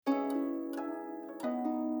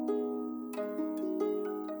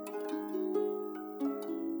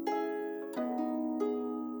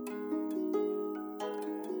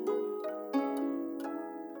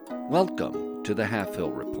Welcome to the Half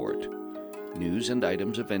Hill Report. News and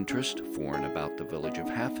items of interest for and about the village of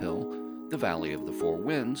Half Hill, the Valley of the Four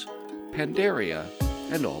Winds, Pandaria,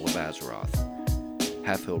 and all of Azeroth.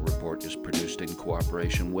 Half Hill Report is produced in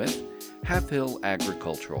cooperation with Half Hill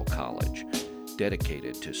Agricultural College,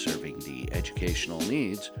 dedicated to serving the educational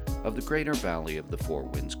needs of the greater Valley of the Four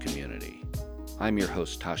Winds community. I'm your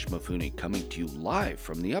host, Tosh Mafuni, coming to you live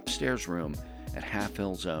from the upstairs room at Half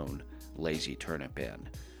Hill's own Lazy Turnip Inn.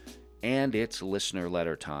 And it's listener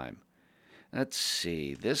letter time. Let's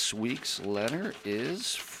see, this week's letter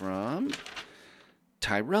is from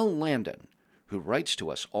Tyrell Landon, who writes to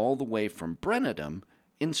us all the way from Brennadum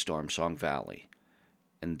in Stormsong Valley.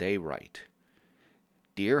 And they write,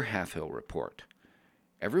 Dear Half Hill Report,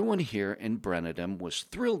 everyone here in Brennadum was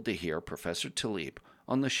thrilled to hear Professor Talib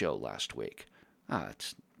on the show last week.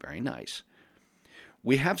 It's very nice.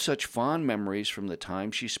 We have such fond memories from the time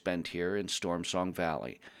she spent here in Stormsong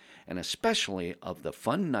Valley, and especially of the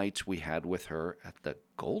fun nights we had with her at the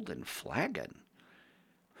Golden Flagon.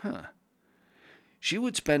 She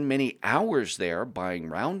would spend many hours there buying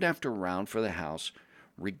round after round for the house,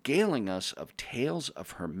 regaling us of tales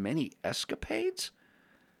of her many escapades.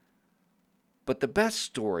 But the best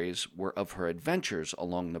stories were of her adventures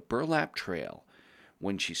along the Burlap Trail,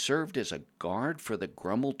 when she served as a guard for the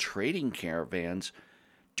Grummel trading caravans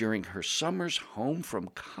during her summers home from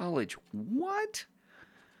college. What?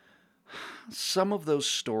 Some of those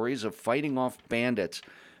stories of fighting off bandits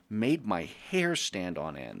made my hair stand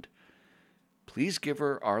on end. Please give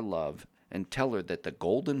her our love and tell her that the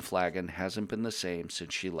Golden Flagon hasn't been the same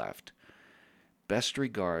since she left. Best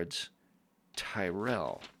regards,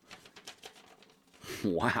 Tyrell.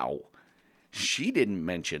 Wow, she didn't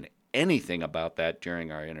mention anything about that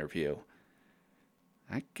during our interview.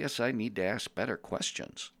 I guess I need to ask better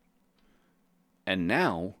questions. And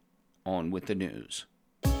now, on with the news.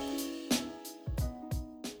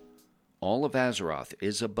 All of Azeroth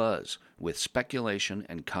is abuzz with speculation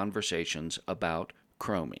and conversations about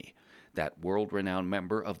Chromie, that world-renowned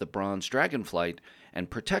member of the Bronze Dragonflight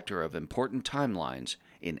and protector of important timelines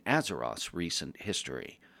in Azeroth's recent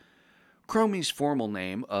history. Chromie's formal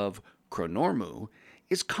name of Chronormu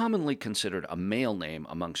is commonly considered a male name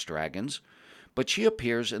amongst dragons, but she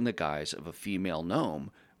appears in the guise of a female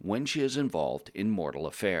gnome when she is involved in mortal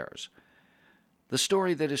affairs. The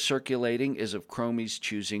story that is circulating is of Chromie's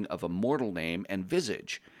choosing of a mortal name and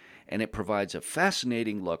visage, and it provides a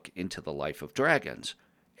fascinating look into the life of dragons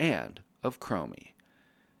and of Chromie.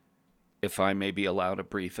 If I may be allowed a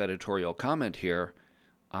brief editorial comment here,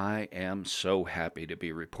 I am so happy to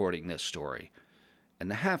be reporting this story,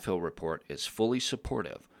 and the Half Hill Report is fully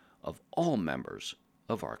supportive of all members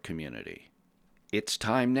of our community. It's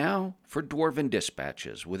time now for Dwarven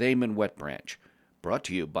Dispatches with Eamon Wetbranch, brought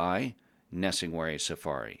to you by Nessingwary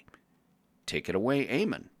Safari. Take it away,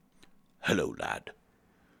 Eamon. Hello, lad.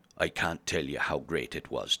 I can't tell you how great it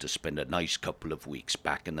was to spend a nice couple of weeks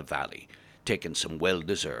back in the valley, taking some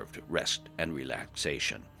well-deserved rest and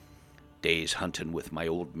relaxation. Days hunting with my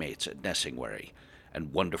old mates at Nessingwary,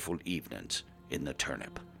 and wonderful evenings in the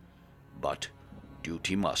turnip. But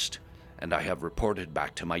duty must, and I have reported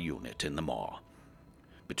back to my unit in the maw.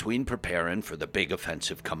 Between preparing for the big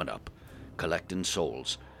offensive coming up, collecting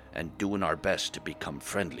souls, and doing our best to become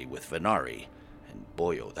friendly with Venari, and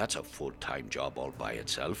boyo, that's a full-time job all by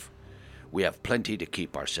itself, we have plenty to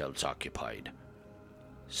keep ourselves occupied.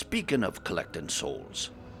 Speaking of collecting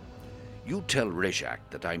souls, you tell Rizak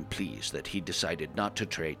that I'm pleased that he decided not to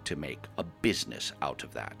trade to make a business out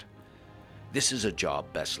of that. This is a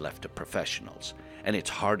job best left to professionals, and it's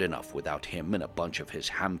hard enough without him and a bunch of his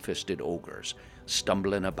ham-fisted ogres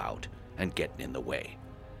stumbling about and getting in the way.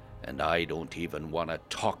 And I don't even want to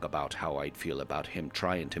talk about how I'd feel about him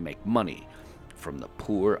trying to make money from the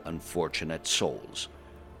poor, unfortunate souls,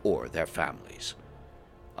 or their families.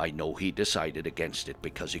 I know he decided against it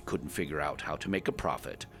because he couldn't figure out how to make a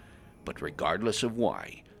profit, but regardless of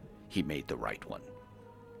why, he made the right one.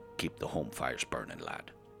 Keep the home fires burning,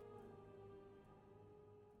 lad.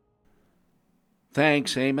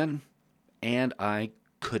 Thanks, Eamon. And I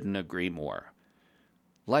couldn't agree more.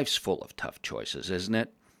 Life's full of tough choices, isn't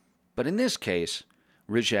it? But in this case,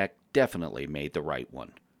 Rizak definitely made the right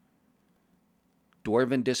one.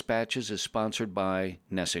 Dwarven Dispatches is sponsored by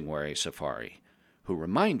Nessingwary Safari, who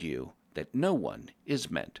remind you that no one is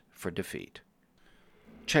meant for defeat.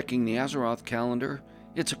 Checking the Azeroth calendar,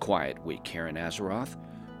 it's a quiet week here in Azeroth,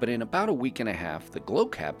 but in about a week and a half, the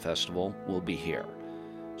Glowcap Festival will be here.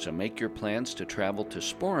 So make your plans to travel to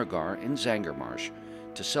Sporagar in Zangarmarsh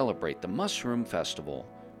to celebrate the Mushroom Festival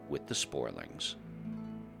with the Sporlings.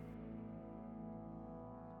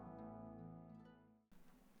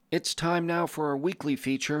 It's time now for our weekly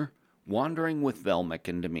feature, Wandering with Velmic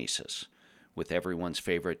and Demesis, with everyone's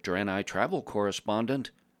favorite Draenei travel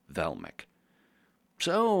correspondent, Velmic.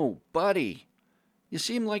 So, buddy, you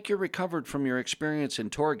seem like you're recovered from your experience in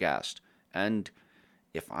Torghast, and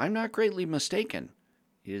if I'm not greatly mistaken,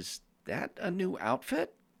 is that a new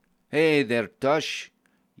outfit? Hey there, Tush.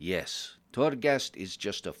 Yes, Torghast is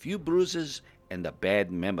just a few bruises and a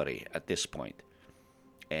bad memory at this point.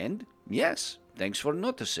 And, yes, thanks for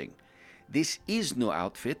noticing. This is new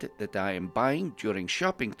outfit that I am buying during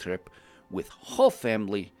shopping trip with whole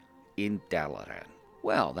family in Dalaran.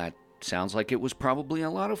 Well, that sounds like it was probably a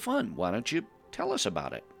lot of fun. Why don't you tell us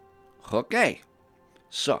about it? Okay.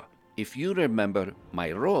 So, if you remember,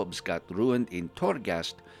 my robes got ruined in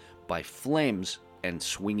Torghast by flames and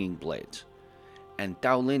swinging blades. And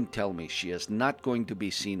Daolin tell me she is not going to be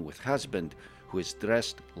seen with husband who is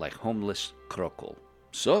dressed like homeless Krokul.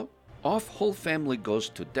 So, off whole family goes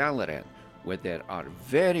to Dalaran, where there are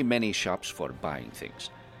very many shops for buying things.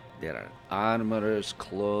 There are armorers,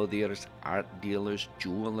 clothiers, art dealers,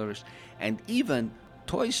 jewelers, and even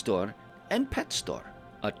toy store and pet store.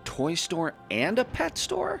 A toy store and a pet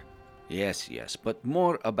store? Yes, but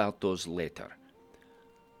more about those later.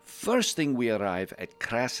 First thing we arrive at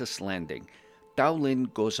Crassus Landing,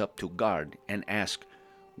 Daolin goes up to guard and asks,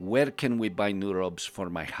 "Where can we buy new robes for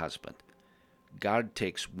my husband?" Guard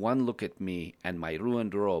takes one look at me and my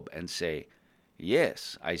ruined robe and say,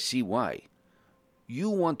 "Yes, I see why. You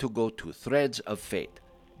want to go to Threads of Fate,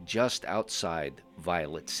 just outside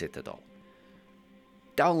Violet Citadel."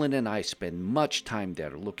 Daolin and I spend much time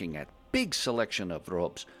there looking at big selection of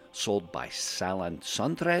robes sold by Salan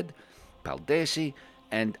Sunthread, Paldesi,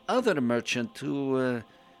 and other merchant who,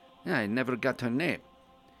 I never got her name.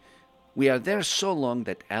 We are there so long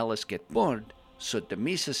that Alice get bored, so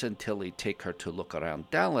Demesis and Tilly take her to look around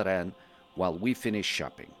Dalaran while we finish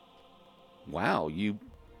shopping. Wow,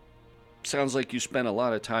 sounds like you spent a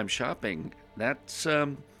lot of time shopping. That's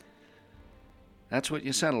what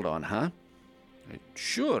you settled on, huh?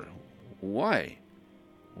 Sure. Why?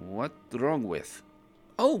 What wrong with?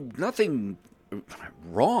 Oh, nothing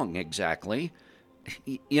wrong exactly.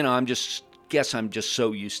 I'm just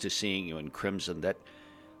so used to seeing you in crimson that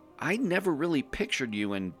I never really pictured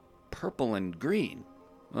you in purple and green.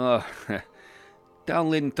 Oh,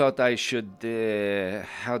 Daolin thought I should,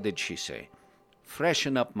 how did she say?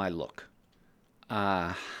 Freshen up my look.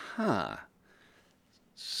 Uh-huh.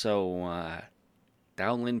 So,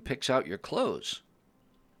 Daolin picks out your clothes.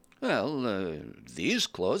 Well, these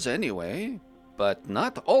clothes anyway, but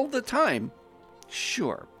not all the time.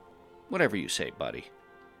 Sure, whatever you say, buddy.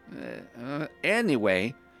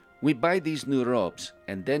 Anyway, we buy these new robes,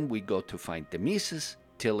 and then we go to find Demesis,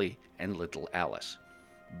 Tilly, and little Alice.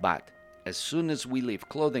 But as soon as we leave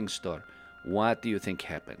clothing store, what do you think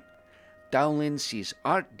happened? Daolin sees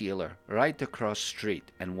art dealer right across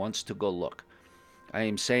street and wants to go look. I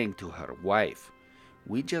am saying to her wife,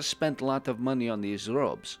 "We just spent a lot of money on these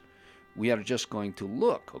robes. We are just going to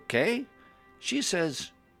look, okay?" She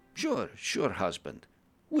says, Sure, husband.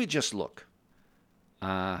 We just look."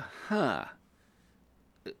 Uh-huh.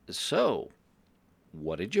 So,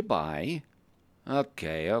 what did you buy?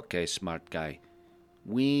 Okay, smart guy.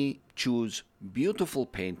 We choose beautiful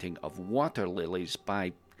painting of water lilies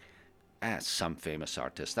by some famous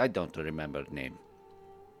artist. I don't remember the name.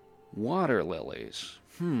 Water lilies.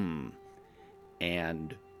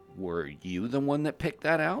 And were you the one that picked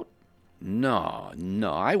that out? No.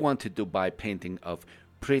 I wanted to buy painting of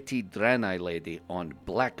pretty Draenei lady on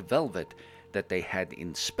black velvet that they had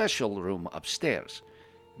in special room upstairs.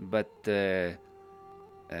 But,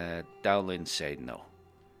 Daolin said no.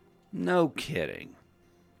 No kidding.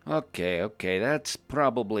 Okay, that's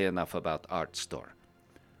probably enough about art store.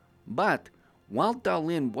 But while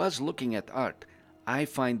Daolin was looking at art, I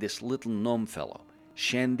find this little gnome fellow,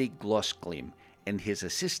 Shandy Glossgleam, and his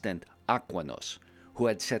assistant, Aquanos, who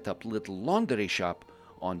had set up little laundry shop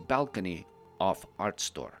on balcony off art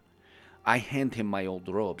store. I hand him my old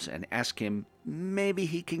robes and ask him maybe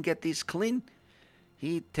he can get these clean.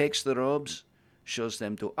 He takes the robes, shows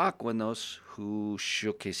them to Aquanos, who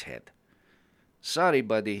shook his head. "Sorry,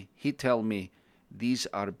 buddy," he tell me, "these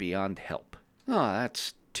are beyond help." Oh,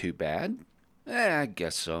 that's too bad. I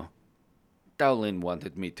guess so. Daolin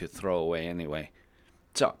wanted me to throw away anyway.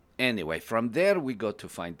 So, anyway, from there we go to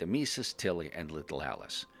find Demesis, Tilly, and little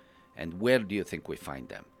Alice. And where do you think we find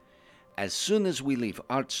them? As soon as we leave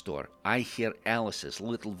art store, I hear Alice's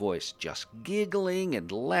little voice just giggling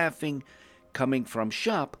and laughing, coming from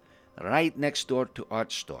shop right next door to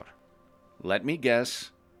art store. Let me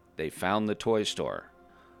guess, they found the toy store.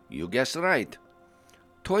 You guessed right.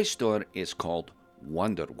 Toy store is called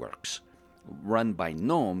Wonderworks, run by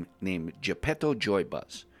gnome named Geppetto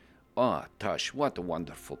Joybuzz. Oh, Tush, what a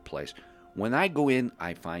wonderful place. When I go in,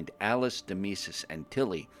 I find Alice, Demesis, and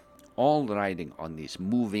Tilly all riding on these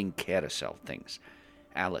moving carousel things.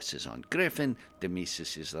 Alice is on Griffin,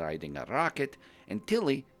 Demesis is riding a rocket, and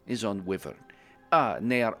Tilly is on Wyvern.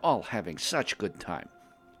 And they are all having such good time.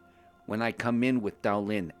 When I come in with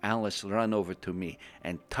Dowlin, Alice run over to me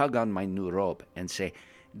and tug on my new robe and say,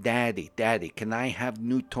 Daddy, Daddy, can I have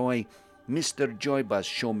new toy? Mr. Joybuzz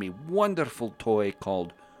show me wonderful toy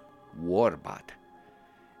called Warbot.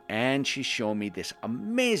 And she show me this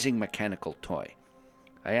amazing mechanical toy.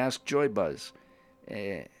 I ask Joybuzz,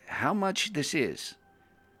 how much this is?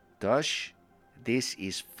 Tush, this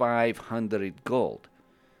is 500 gold.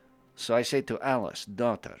 So I say to Alice,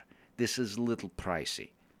 daughter, this is a little pricey.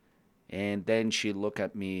 And then she look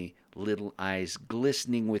at me, little eyes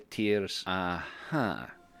glistening with tears. Uh-huh.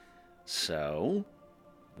 So,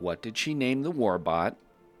 what did she name the Warbot?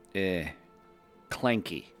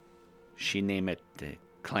 Clanky. She named it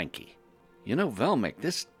Clanky. You know, Velmic,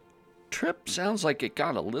 this trip sounds like it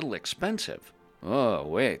got a little expensive. Oh,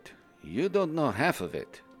 wait. You don't know half of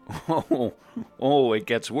it. Oh, it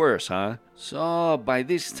gets worse, huh? So, by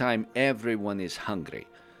this time, everyone is hungry.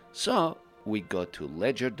 So, we go to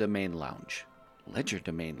Legerdemain Lounge.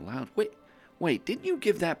 Legerdemain Lounge? Wait, didn't you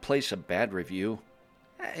give that place a bad review?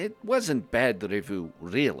 It wasn't bad review,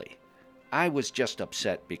 really. I was just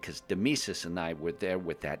upset because Demesis and I were there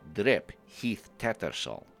with that drip, Heath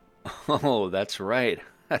Tattersall. Oh, that's right.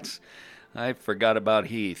 I forgot about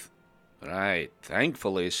Heath. Right.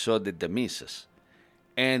 Thankfully, so did Demesis.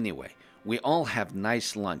 Anyway, we all have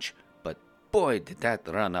nice lunch, but boy, did that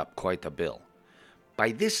run up quite a bill.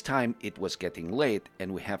 By this time, it was getting late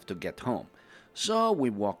and we have to get home. So we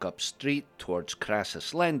walk up street towards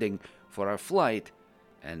Crassus Landing for our flight,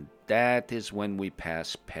 and that is when we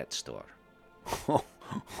pass Pet Store.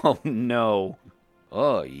 Oh no.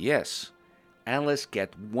 Oh, yes. Alice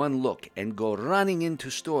get one look and go running into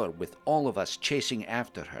store with all of us chasing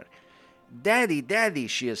after her. Daddy, Daddy,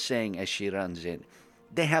 she is saying as she runs in.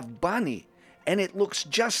 They have Bunny, and it looks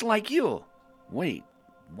just like you. Wait,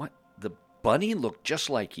 what? The bunny looked just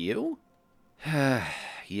like you?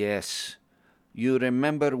 Yes. You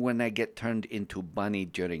remember when I get turned into Bunny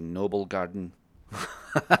during Noble Garden?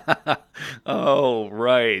 Oh,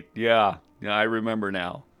 right. Yeah, I remember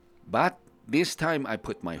now. But this time I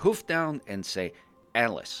put my hoof down and say,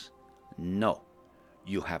 Alice, no.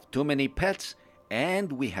 You have too many pets,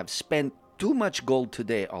 and we have spent too much gold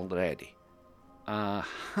today already.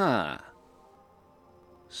 Uh-huh.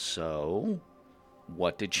 So,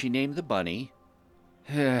 what did she name the bunny?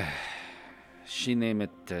 She named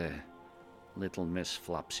it, Little Miss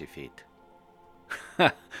Flopsy Feet.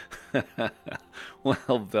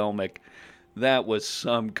 Well, Velmic, that was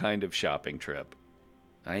some kind of shopping trip.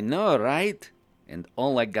 I know, right? And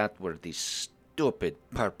all I got were these stupid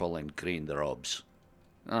purple and green robes.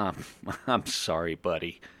 I'm sorry,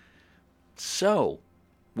 buddy. So,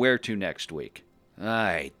 where to next week?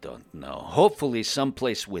 I don't know. Hopefully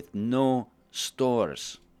someplace with no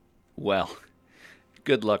stores. Well,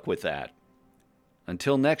 good luck with that.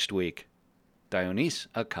 Until next week, Dionys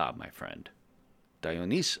Aka, my friend.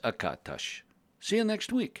 Dionys Aka, Tush. See you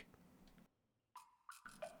next week.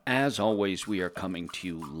 As always, we are coming to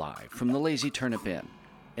you live from the Lazy Turnip Inn,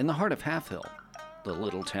 in the heart of Half Hill, the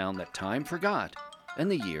little town that time forgot and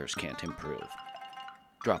the years can't improve.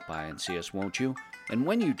 Drop by and see us, won't you? And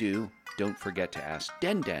when you do, don't forget to ask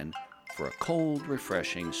Den Den for a cold,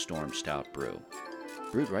 refreshing Storm Stout brew.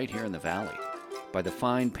 Brewed right here in the valley by the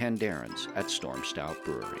fine Pandarans at Storm Stout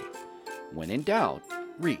Brewery. When in doubt,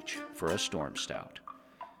 reach for a Storm Stout.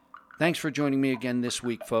 Thanks for joining me again this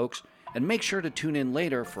week, folks, and make sure to tune in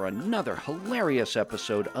later for another hilarious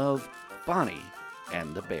episode of Bonnie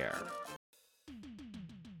and the Bear.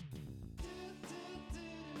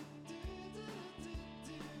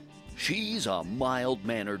 She's a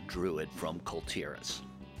mild-mannered druid from Kultiris.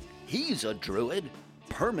 He's a druid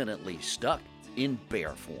permanently stuck in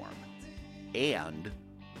bear form. And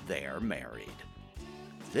they're married.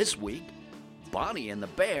 This week, Bonnie and the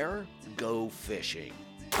Bear go fishing.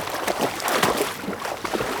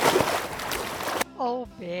 Oh,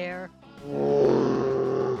 Bear.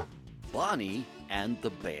 Bonnie and the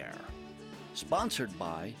Bear. Sponsored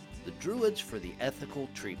by the Druids for the Ethical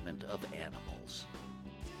Treatment of Animals.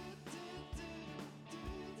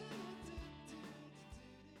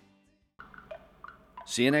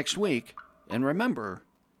 See you next week, and remember,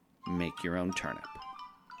 make your own turnip.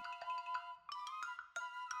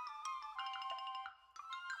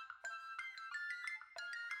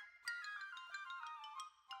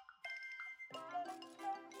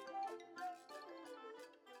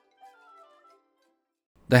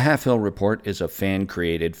 The Half Hill Report is a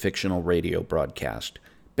fan-created fictional radio broadcast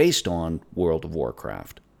based on World of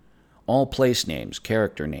Warcraft. All place names,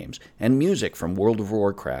 character names, and music from World of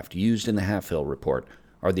Warcraft used in the Half Hill Report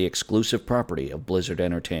are the exclusive property of Blizzard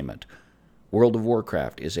Entertainment. World of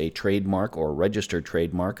Warcraft is a trademark or registered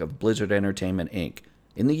trademark of Blizzard Entertainment, Inc.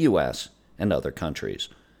 in the U.S. and other countries.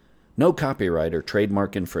 No copyright or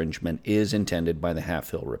trademark infringement is intended by the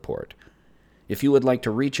Half Hill Report. If you would like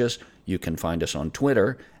to reach us, you can find us on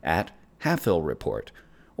Twitter at Half Hill Report,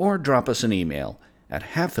 or drop us an email at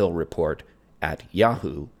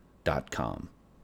halfhillreport@yahoo.com.